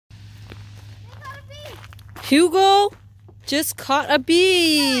Hugo just caught a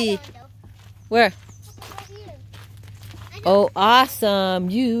bee. Where? Oh, awesome.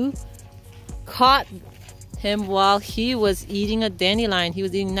 You caught him while he was eating a dandelion. He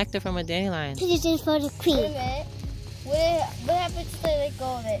was eating nectar from a dandelion. This is for the queen. Wait a minute. What happens to let go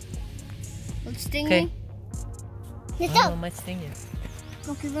of it? Will it sting me? Let's Oh, go. it might sting you.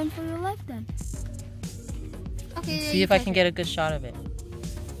 Okay, run for your life then. Okay. See if I can get a good shot of it.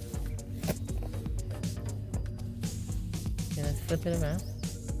 Okay, let's flip it around.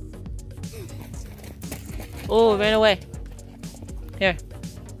 Oh, it ran away. Here.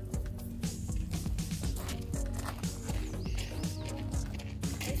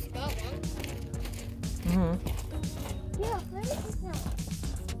 Mm-hmm. Yeah, let it now.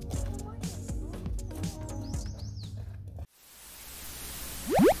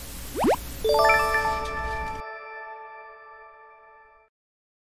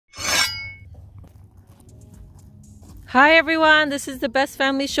 Hi everyone, this is the best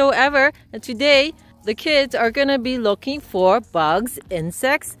family show ever, and today the kids are gonna be looking for bugs,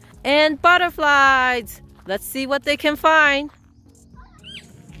 insects, and butterflies. Let's see what they can find.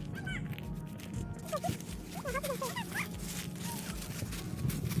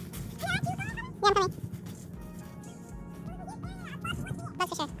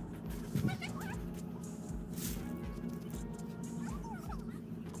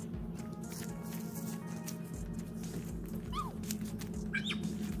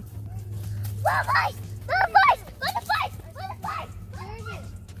 Butterflies! Butterflies! Butterflies! Butterflies!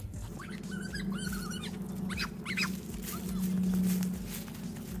 Well, if you drag it, it's not going to eat it. You can't drag it.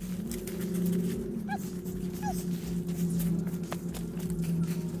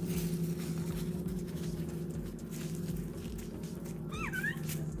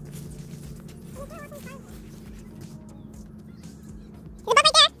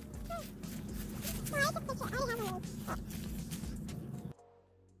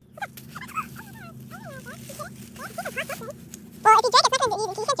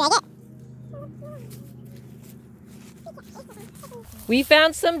 We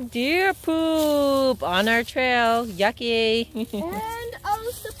found some deer poop on our trail. Yucky. And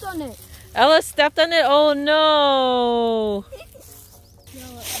Ella stepped on it. Ella stepped on it. Oh no.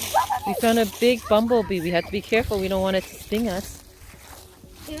 We found a big bumblebee. We have to be careful. We don't want it to sting us.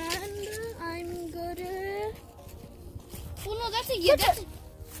 And I'm gonna... Oh no, that's a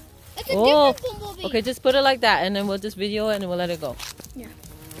that's a different bumblebee. Okay, just put it like that, and then we'll just video it and we'll let it go. Yeah.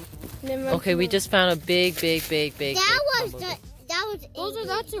 Okay, we just found a big bumblebee.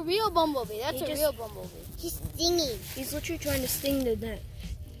 That's a real bumblebee. That's a real bumblebee. He's stinging. He's literally trying to sting the net.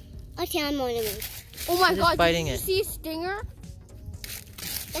 Okay, I'm on it. Oh my He's god, biting did you it. see a stinger?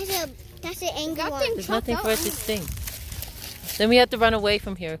 That's an angry That one. thing There's chopped nothing out for it to sting. Then we have to run away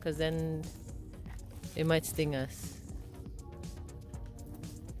from here because then it might sting us.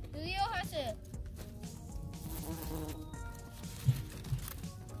 Leo has it.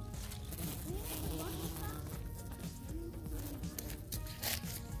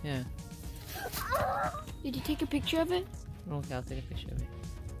 Yeah. Did you take a picture of it? Okay, I'll take a picture of it.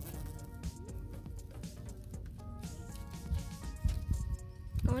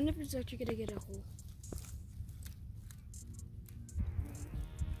 I wonder if it's actually gonna get a hole.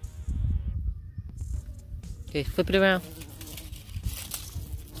 Okay, flip it around.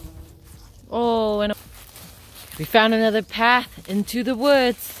 Oh, and we found another path into the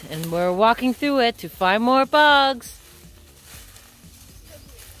woods, and we're walking through it to find more bugs.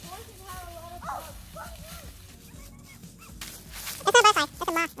 That's not a butterfly. That's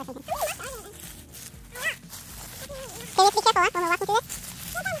a moth or something. Okay, we have to be careful when we're walking through this.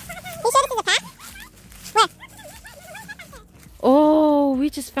 Are you sure this is a path? Where? Oh, we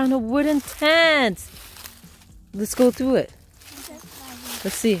just found a wooden tent. Let's go through it.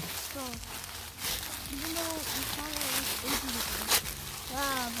 Let's see.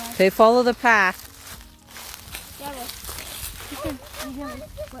 Okay, follow the path.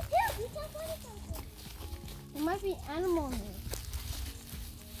 There might be animals here.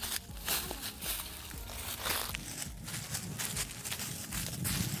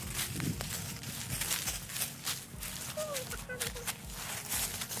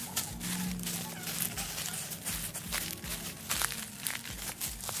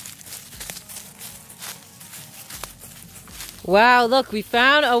 Wow, look, we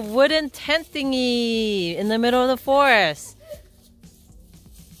found a wooden tent thingy in the middle of the forest.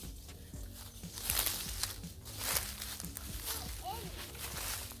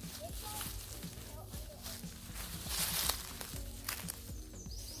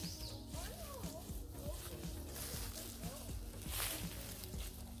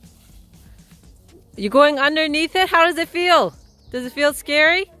 You're going underneath it? How does it feel? Does it feel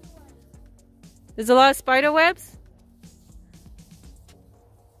scary? There's a lot of spider webs?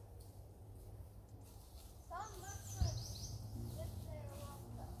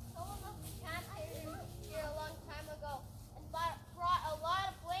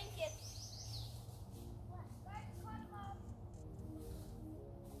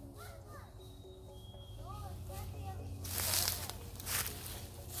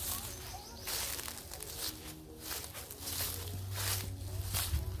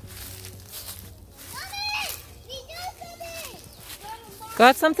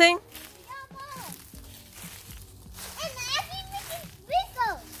 Got something?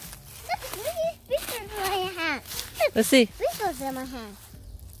 Let's see. Speakers in my hand.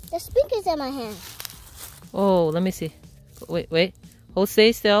 The speakers in my hand. Oh, let me see. Wait. Hold,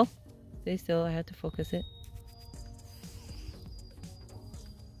 stay still. Stay still. I had to focus it.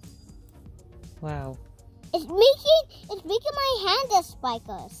 Wow. It's making my hand have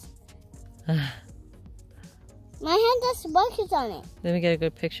spikers. My hand has spikers on it. Let me get a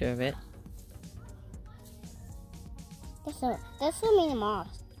good picture of it. That's so many moss.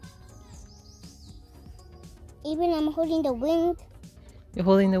 Even I'm holding the wing. You're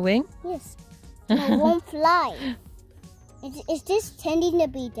holding the wing? Yes. And it won't fly. It's just tending to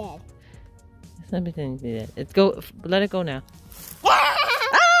be dead. It's not pretending to be dead. Let it go now. Ah!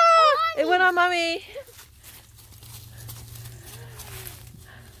 It went on mommy.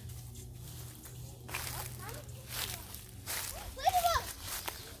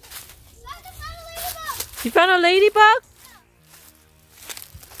 You found a ladybug? Why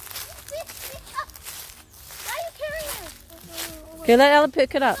are you carrying it? Okay, let Ella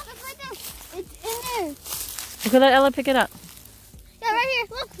pick it up. Look, it's right there. It's in there. Okay, let Ella pick it up. Yeah, right here.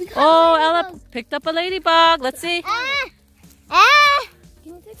 Look. We got Oh, a ladybug. Ella picked up a ladybug. Let's see. Can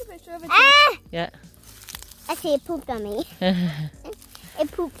you take a picture of it? Yeah. I see it pooped on me.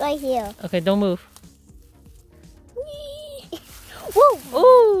 It pooped right here. Okay, don't move. Whoa!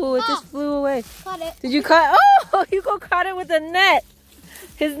 Ooh, it just flew away. Caught it. Did you cut? Oh, Hugo caught it with a net.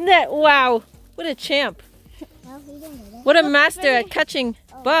 His net. Wow. What a champ. No, he didn't do that. What a master at catching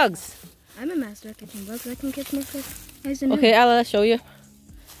bugs. I'm a master at catching bugs. I can catch more fish. Okay, Ella, show you.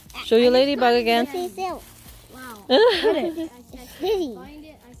 Show your ladybug again. See, still. Wow. It's busy. Find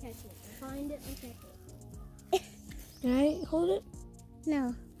it, I catch it. Find it, I catch it. Can I hold it?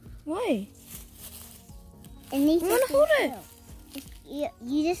 No. Why? It needs I want to hold it.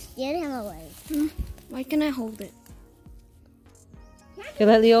 You just scared him away. Why can I hold it? Okay,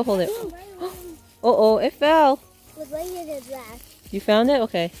 let Leo hold it. Oh, it fell. Look right here, the grass. You found it?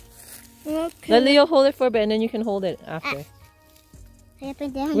 Okay. Okay. Let Leo hold it for a bit and then you can hold it after. Up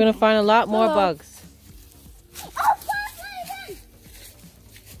and down. We're going to find a lot more bugs. Oh, again.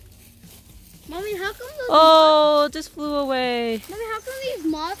 Mommy, how come those Oh, it just flew away. Mommy, how come these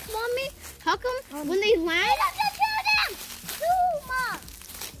moths, Mommy? How come when they land?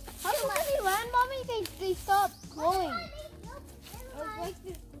 How come when they land, Mommy, they stop glowing? I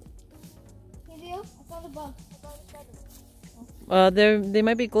found a bug. They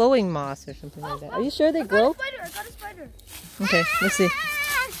might be glowing moss or something like that. Are you sure they glow? I got a spider. Okay, let's see.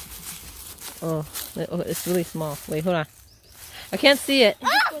 Oh, it's really small. Wait, hold on. I can't see it.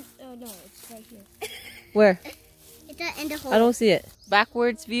 Oh no, it's right here. Where? It's in the hole. I don't see it.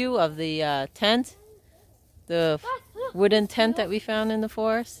 Backwards view of the tent. The wooden tent that we found in the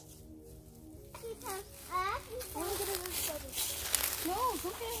forest. No,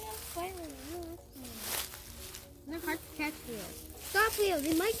 don't get another spider. They're hard to catch, Leo. Stop, Leo.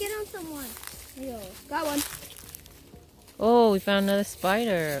 They might get on someone. Leo, got one. Oh, we found another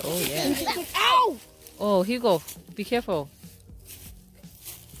spider. Oh, yeah. Ow! Oh, Hugo, be careful.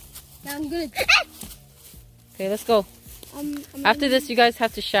 Now I'm good. Okay, let's go. After this, you guys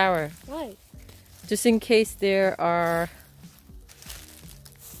have to shower. Why? Just in case there are...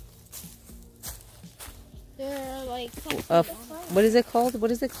 They're like... what is it called? What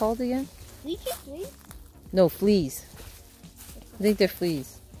is it called again? Leeches? No, fleas. I think they're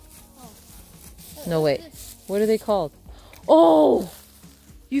fleas. No, wait. What are they called? Oh!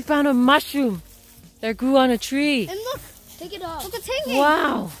 You found a mushroom that grew on a tree. And look! Take it off. Look, it's hanging.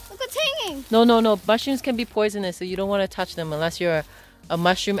 Wow. Look, it's hanging. No. Mushrooms can be poisonous, so you don't want to touch them unless you're a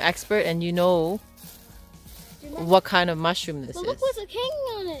mushroom expert and you know what kind of mushroom this But look is. what's hanging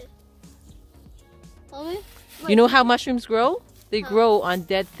on it. Mommy? You know how mushrooms grow? They grow on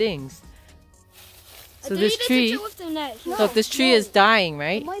dead things. So this tree, look, this tree is dying,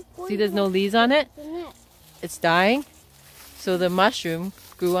 right? See, there's no leaves on it. It's dying. So the mushroom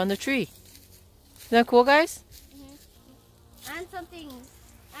grew on the tree. Isn't that cool, guys? And something,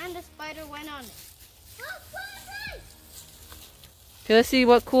 and the spider went on it. Okay, let's see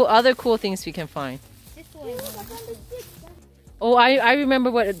what other cool things we can find. This way. Oh, I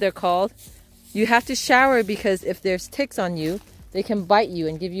remember what they're called. You have to shower because if there's ticks on you, they can bite you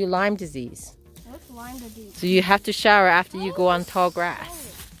and give you Lyme disease. What's Lyme disease? So you have to shower after you go on tall grass.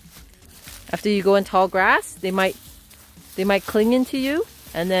 After you go in tall grass, they might cling into you,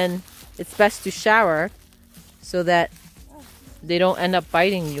 and then it's best to shower so that they don't end up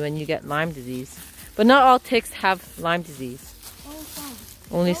biting you and you get Lyme disease. But not all ticks have Lyme disease. Only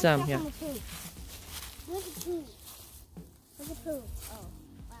some. Only some, yeah. There's a poo. There's a poo. Oh,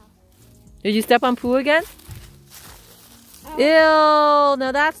 wow. Did you step on poo again? Oh. Ew,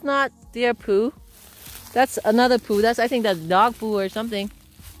 no, that's not deer poo. That's another poo. I think that's dog poo or something.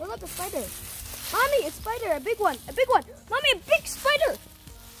 Oh, look, a spider. Mommy, a spider, a big one, a big one. Mommy, a big spider.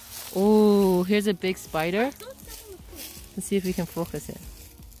 Ooh, here's a big spider. Let's see if we can focus it.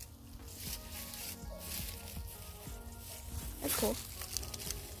 That's cool.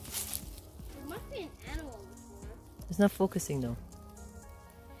 There must be an animal before. It's not focusing though.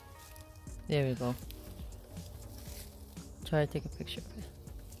 There we go. Try to take a picture of it.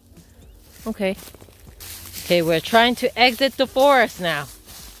 Okay. Okay, we're trying to exit the forest now.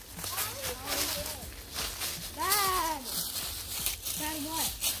 Bad. Bad what?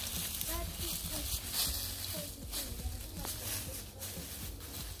 Bad.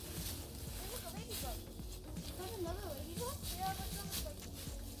 Look, a ladybug. Is that another ladybug? Yeah, that's another ladybug.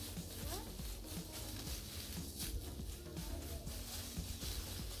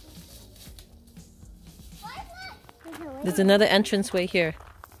 There's another entranceway here.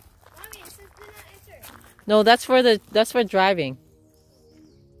 Mommy, it says do not enter. No, that's for driving.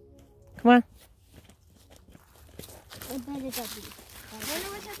 Come on.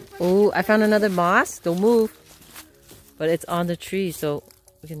 Oh, I found another moss. Don't move. But it's on the tree, so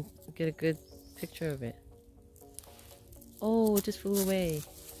we can get a good picture of it. Oh, it just flew away.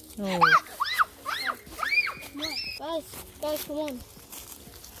 No. Guys, come on.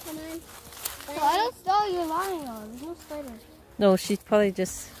 Come on. I don't know you're lying on. There's no spider. No, she probably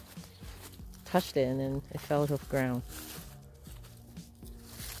just touched it and then it fell to the ground.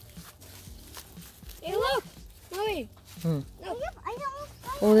 Hey, look! Mommy! Hmm. No.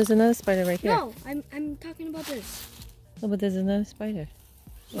 Oh, there's another spider right here. No, I'm talking about this. No, but there's another spider.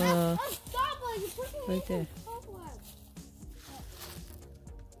 Stop it! You're pushing me Right there.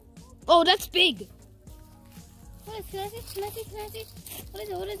 Oh, that's big! What is it? Can I see? What is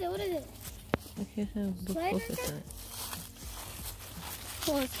it? Okay, so look Spider? closer to it.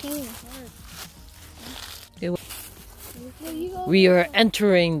 Oh, it's hanging hard. We are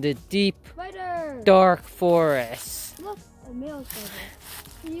entering the deep, Spider! dark forest. Look, a male spider.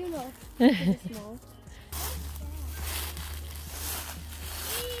 You know, it's small.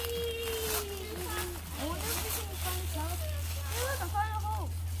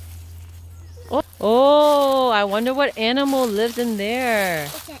 Oh, I wonder what animal lives in there.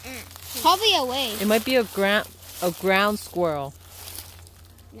 Probably a wave. It might be a ground squirrel.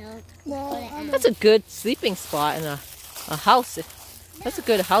 No. That's a good sleeping spot in a house. That's a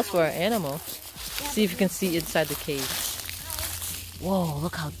good house for an animal. See if you can see inside the cave. Whoa,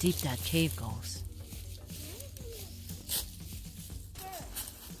 look how deep that cave goes.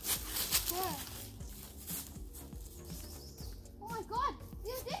 Oh my god,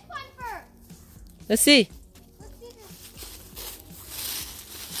 you did find fur. Let's see. Let's see this.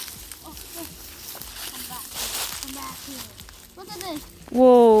 Oh, come back here. Look at this.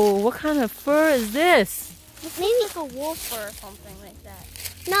 Whoa, what kind of fur is this? Maybe like a wolf fur or something like that.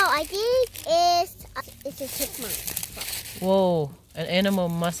 No, I think it's a chipmunk. Whoa, an animal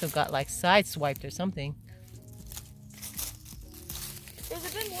must have got like sideswiped or something. There's a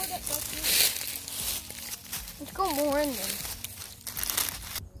bit more that goes through. Let's go more in there.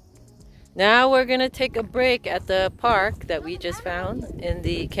 Now we're gonna take a break at the park that we just found in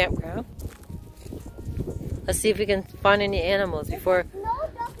the campground. Let's see if we can find any animals before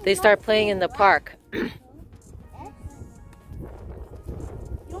they start playing in the park.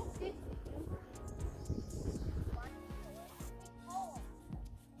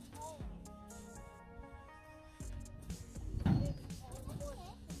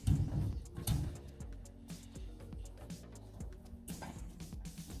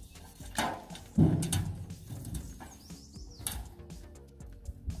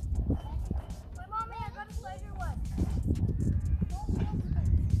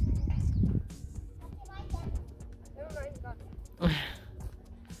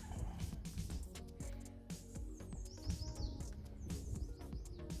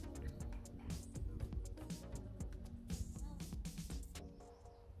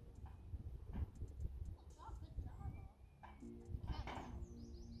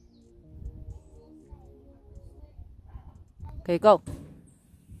 Okay, go.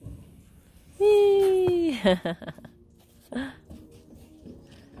 Whee!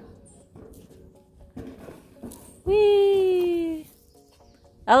 Whee!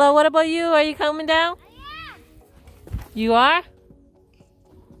 Ella, what about you? Are you coming down? I am. You are?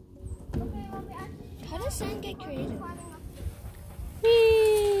 How does sand get created?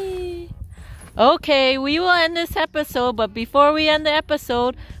 Whee! Okay, we will end this episode, but before we end the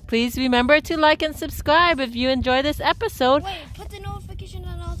episode, please remember to like and subscribe if you enjoy this episode. Wait, put the notification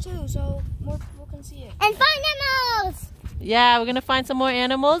on all too so more people can see it. And find animals! Yeah, we're going to find some more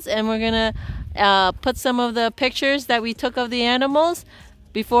animals, and we're going to put some of the pictures that we took of the animals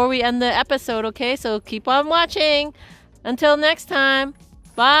before we end the episode, okay? So keep on watching. Until next time,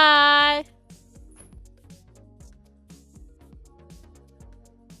 bye!